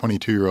like a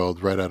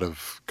 22-year-old right out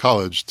of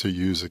college to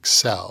use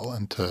Excel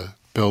and to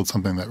build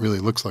something that really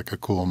looks like a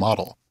cool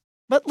model.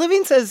 But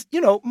Levine says,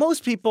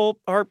 most people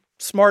are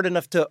smart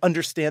enough to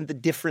understand the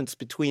difference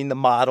between the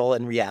model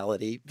and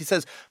reality. He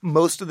says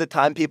most of the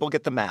time people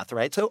get the math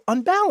right. So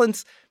on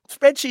balance,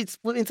 spreadsheets,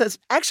 Levine says,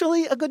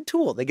 actually a good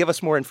tool. They give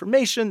us more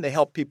information. They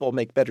help people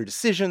make better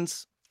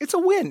decisions. It's a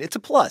win. It's a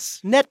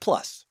plus, net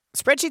plus.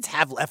 Spreadsheets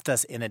have left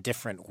us in a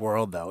different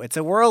world, though. It's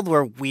a world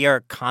where we are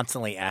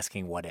constantly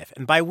asking what if.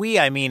 And by we,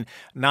 I mean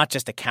not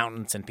just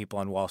accountants and people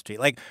on Wall Street.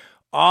 Like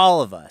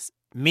all of us,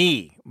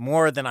 me,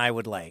 more than I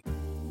would like.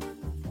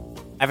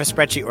 I have a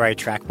spreadsheet where I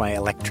track my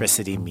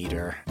electricity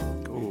meter.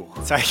 Ooh.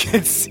 So I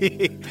can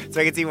see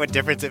what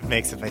difference it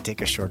makes if I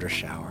take a shorter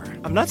shower.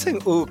 I'm not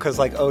saying ooh because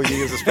you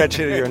use a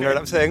spreadsheet or you're a nerd.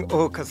 I'm saying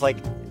ooh because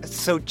it's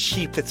so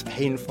cheap it's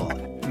painful.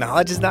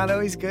 Knowledge is not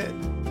always good.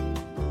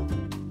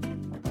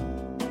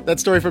 That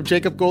story from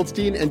Jacob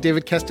Goldstein and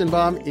David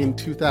Kestenbaum in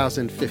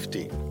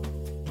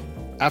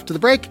 2015. After the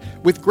break,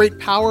 with great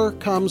power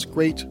comes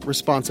great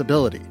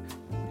responsibility.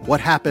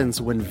 What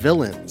happens when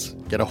villains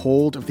get a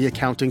hold of the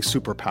accounting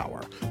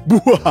superpower?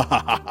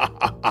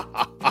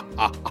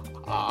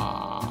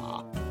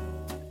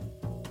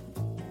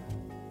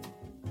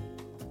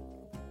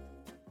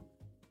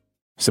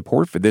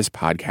 Support for this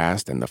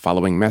podcast and the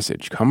following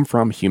message come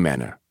from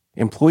Humana.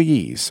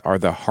 Employees are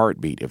the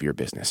heartbeat of your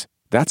business.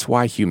 That's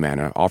why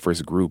Humana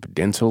offers group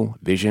dental,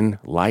 vision,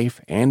 life,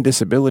 and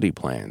disability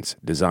plans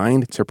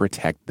designed to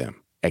protect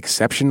them.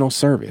 Exceptional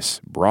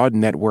service, broad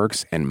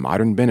networks, and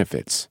modern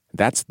benefits.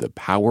 That's the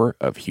power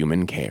of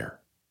human care.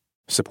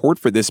 Support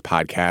for this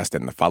podcast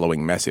and the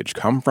following message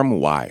come from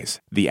Wise,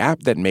 the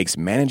app that makes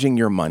managing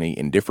your money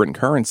in different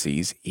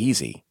currencies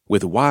easy.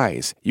 With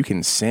Wise, you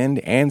can send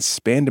and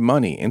spend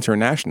money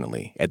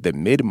internationally at the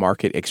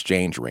mid-market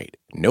exchange rate.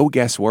 No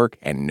guesswork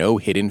and no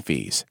hidden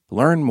fees.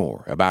 Learn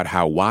more about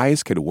how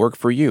Wise could work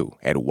for you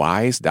at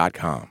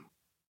wise.com.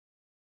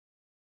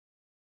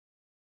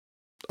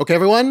 Okay,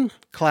 everyone,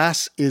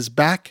 class is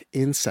back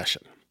in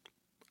session.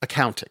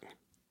 Accounting,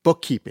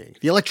 bookkeeping,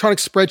 the electronic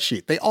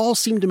spreadsheet, they all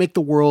seem to make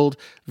the world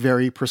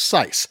very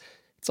precise.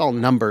 It's all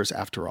numbers,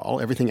 after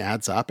all. Everything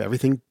adds up,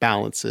 everything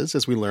balances,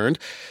 as we learned.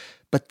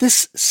 But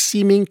this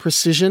seeming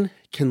precision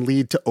can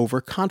lead to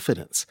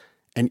overconfidence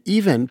and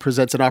even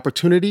presents an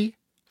opportunity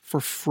for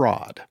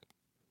fraud.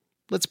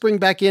 Let's bring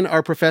back in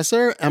our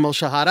professor, Emil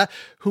Shahada,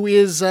 who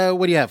is,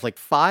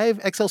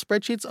 5 Excel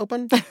spreadsheets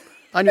open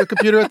on your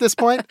computer at this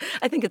point?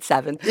 I think it's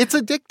 7. It's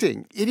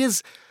addicting. It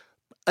is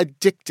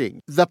addicting.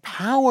 The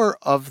power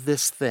of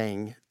this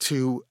thing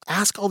to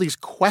ask all these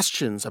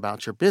questions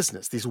about your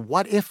business, these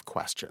what-if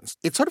questions,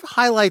 it sort of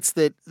highlights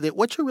that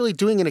what you're really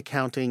doing in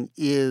accounting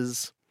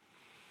is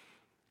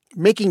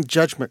making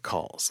judgment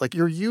calls. Like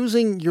you're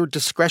using your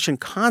discretion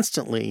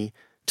constantly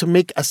to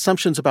make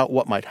assumptions about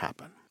what might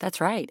happen. That's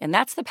right. And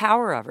that's the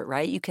power of it,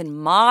 right? You can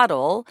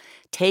model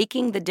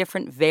taking the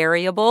different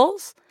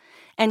variables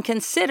and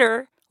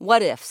consider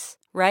what ifs,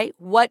 right?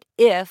 What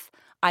if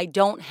I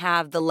don't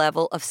have the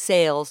level of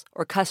sales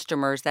or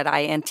customers that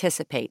I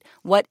anticipate?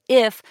 What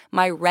if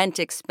my rent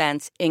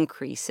expense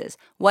increases?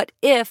 What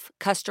if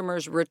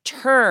customers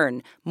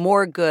return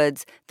more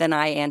goods than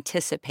I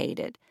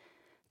anticipated?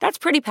 That's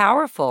pretty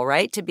powerful,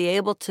 right? To be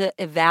able to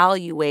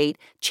evaluate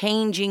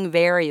changing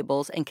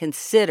variables and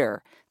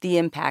consider the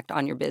impact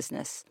on your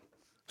business.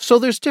 So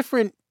there's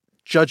different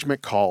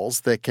judgment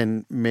calls that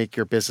can make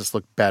your business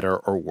look better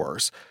or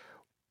worse.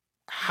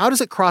 How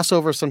does it cross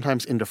over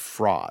sometimes into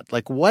fraud?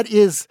 Like, what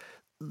is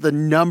the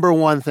number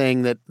one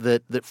thing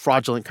that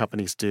fraudulent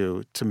companies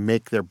do to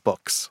make their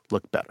books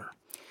look better?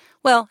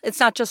 Well, it's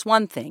not just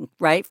one thing,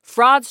 right?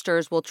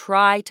 Fraudsters will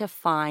try to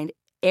find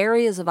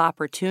areas of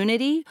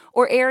opportunity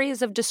or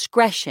areas of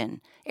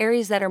discretion,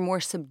 areas that are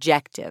more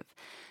subjective,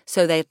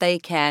 so that they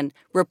can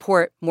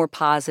report more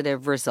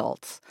positive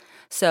results.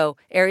 So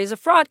areas of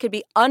fraud could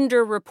be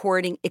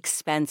underreporting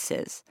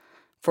expenses.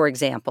 For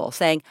example,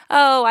 saying,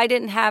 oh, I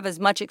didn't have as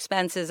much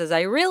expenses as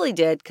I really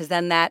did, because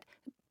then that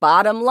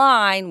bottom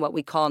line, what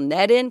we call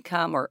net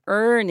income or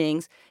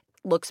earnings,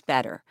 looks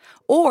better.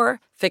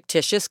 Or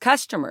fictitious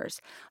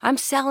customers. I'm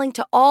selling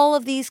to all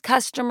of these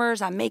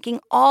customers. I'm making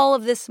all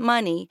of this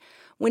money,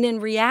 when in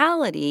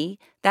reality,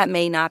 that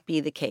may not be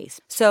the case.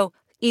 So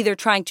either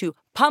trying to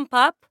pump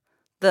up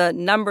the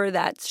number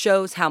that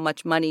shows how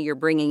much money you're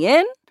bringing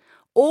in,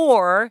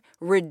 or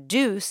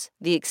reduce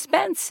the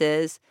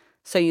expenses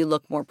so you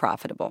look more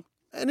profitable.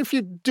 And if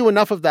you do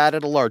enough of that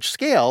at a large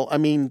scale, I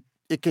mean,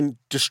 it can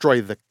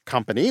destroy the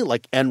company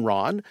like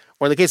Enron.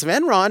 Or in the case of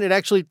Enron, it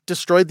actually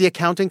destroyed the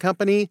accounting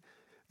company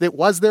that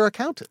was their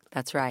accountant.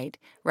 That's right.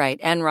 Right.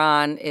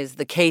 Enron is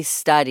the case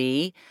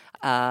study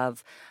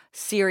of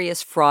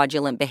serious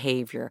fraudulent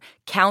behavior.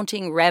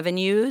 Counting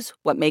revenues,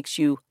 what makes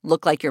you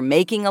look like you're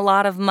making a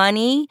lot of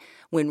money,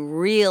 when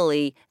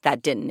really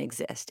that didn't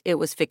exist. It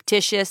was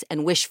fictitious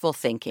and wishful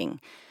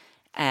thinking.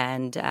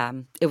 And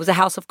it was a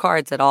house of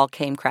cards that all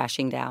came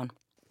crashing down.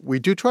 We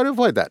do try to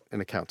avoid that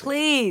in accounting.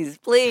 Please,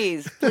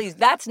 please, please.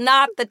 That's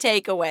not the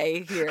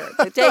takeaway here.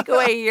 The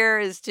takeaway here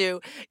is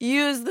to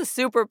use the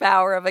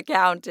superpower of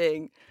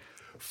accounting.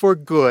 For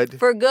good.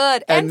 For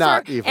good. And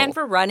not evil. And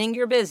for running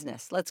your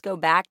business. Let's go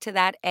back to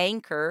that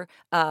anchor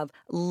of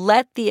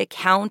let the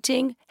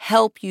accounting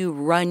help you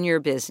run your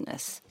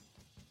business.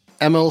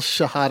 Emil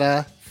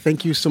Shahada,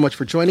 thank you so much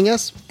for joining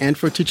us and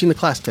for teaching the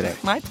class today.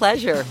 My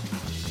pleasure.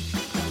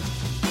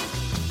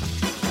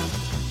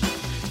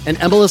 And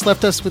Emil has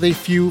left us with a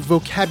few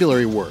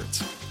vocabulary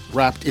words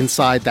wrapped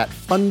inside that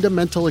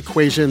fundamental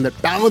equation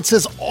that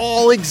balances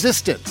all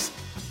existence.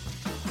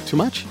 Too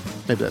much?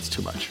 Maybe that's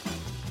too much.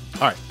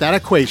 All right, that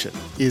equation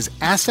is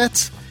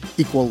assets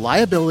equal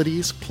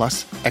liabilities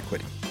plus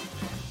equity.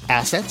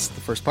 Assets,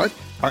 the first part,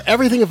 are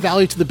everything of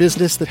value to the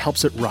business that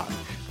helps it run.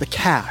 The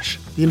cash,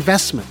 the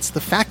investments, the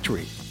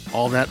factory,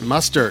 all that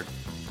mustard.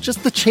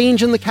 Just the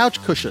change in the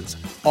couch cushions,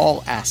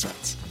 all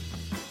assets.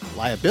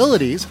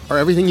 Liabilities are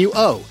everything you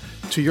owe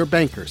to your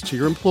bankers, to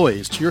your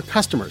employees, to your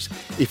customers.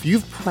 If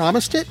you've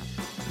promised it,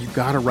 you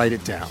gotta write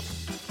it down.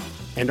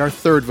 And our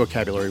third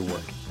vocabulary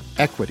word,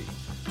 equity.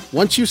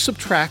 Once you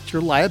subtract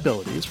your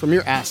liabilities from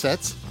your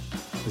assets,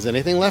 is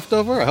anything left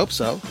over? I hope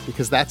so,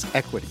 because that's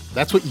equity.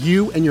 That's what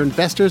you and your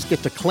investors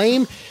get to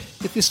claim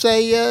if you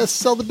say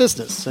sell the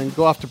business and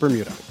go off to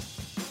Bermuda.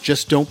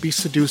 Just don't be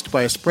seduced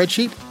by a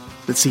spreadsheet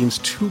that seems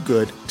too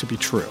good to be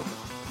true.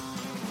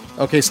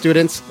 Okay,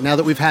 students, now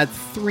that we've had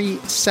 3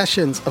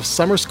 sessions of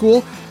summer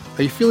school,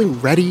 are you feeling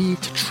ready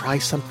to try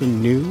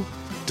something new?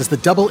 Does the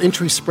double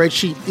entry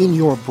spreadsheet in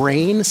your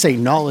brain say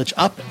knowledge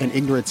up and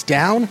ignorance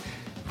down?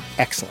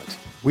 Excellent.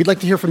 We'd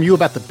like to hear from you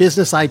about the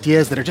business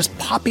ideas that are just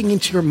popping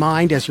into your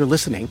mind as you're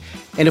listening.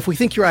 And if we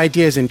think your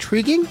idea is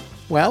intriguing,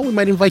 well, we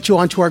might invite you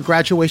onto our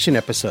graduation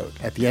episode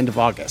at the end of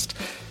August.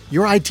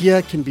 Your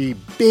idea can be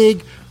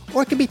big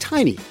or it can be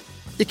tiny.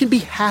 It can be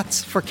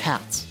hats for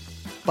cats.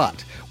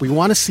 But we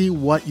want to see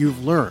what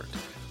you've learned.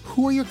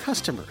 Who are your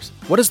customers?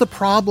 What is the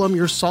problem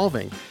you're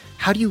solving?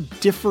 How do you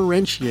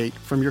differentiate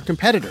from your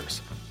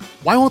competitors?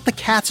 Why won't the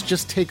cats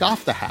just take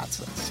off the hats?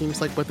 That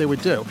seems like what they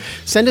would do.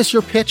 Send us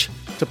your pitch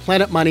to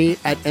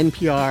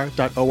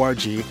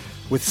planetmoney@npr.org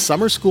with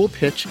summer school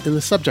pitch in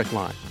the subject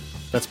line.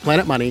 That's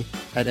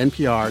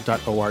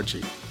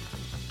planetmoney@npr.org.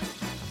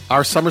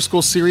 Our summer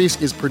school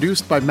series is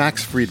produced by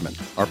Max Friedman.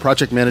 Our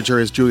project manager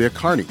is Julia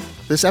Carney.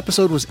 This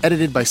episode was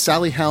edited by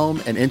Sally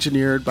Helm and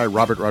engineered by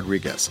Robert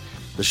Rodriguez.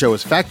 The show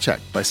is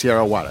fact-checked by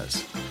Sierra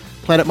Juarez.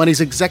 Planet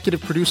Money's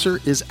executive producer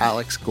is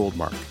Alex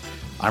Goldmark.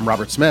 I'm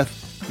Robert Smith.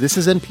 This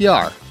is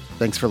NPR.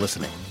 Thanks for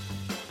listening.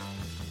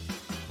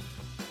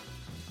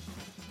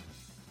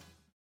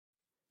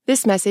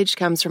 This message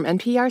comes from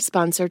NPR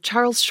sponsor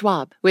Charles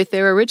Schwab with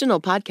their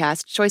original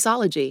podcast,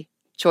 Choiceology.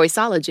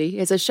 Choiceology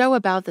is a show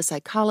about the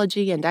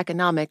psychology and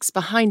economics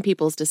behind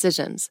people's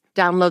decisions.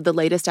 Download the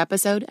latest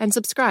episode and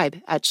subscribe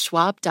at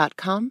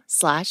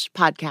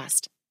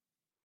schwab.com/podcast.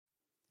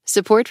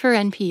 Support for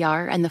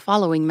NPR and the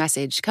following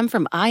message come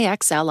from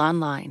IXL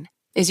Online.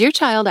 Is your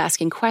child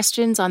asking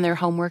questions on their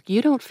homework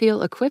you don't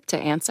feel equipped to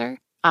answer?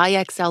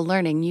 IXL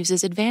Learning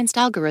uses advanced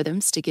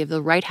algorithms to give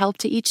the right help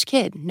to each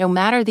kid, no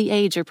matter the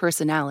age or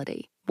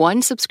personality.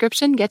 One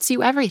subscription gets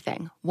you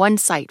everything. One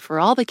site for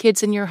all the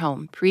kids in your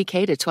home,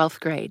 pre-K to 12th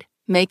grade.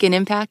 Make an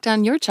impact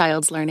on your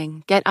child's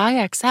learning. Get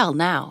IXL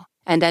now.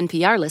 And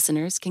NPR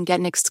listeners can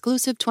get an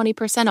exclusive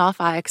 20% off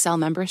IXL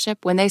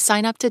membership when they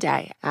sign up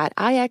today at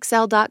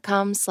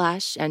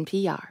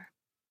IXL.com/NPR.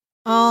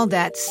 All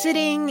that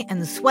sitting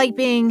and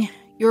swiping,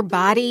 your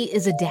body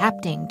is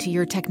adapting to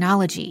your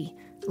technology.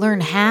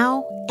 Learn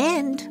how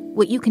and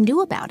what you can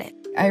do about it.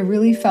 I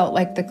really felt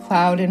like the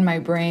cloud in my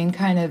brain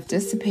kind of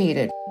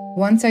dissipated.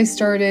 Once I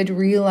started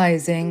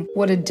realizing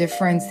what a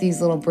difference these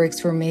little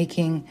breaks were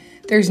making,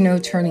 there's no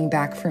turning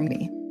back for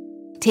me.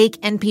 Take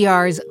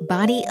NPR's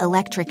Body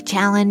Electric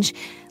Challenge.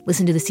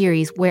 Listen to the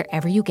series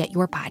wherever you get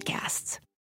your podcasts.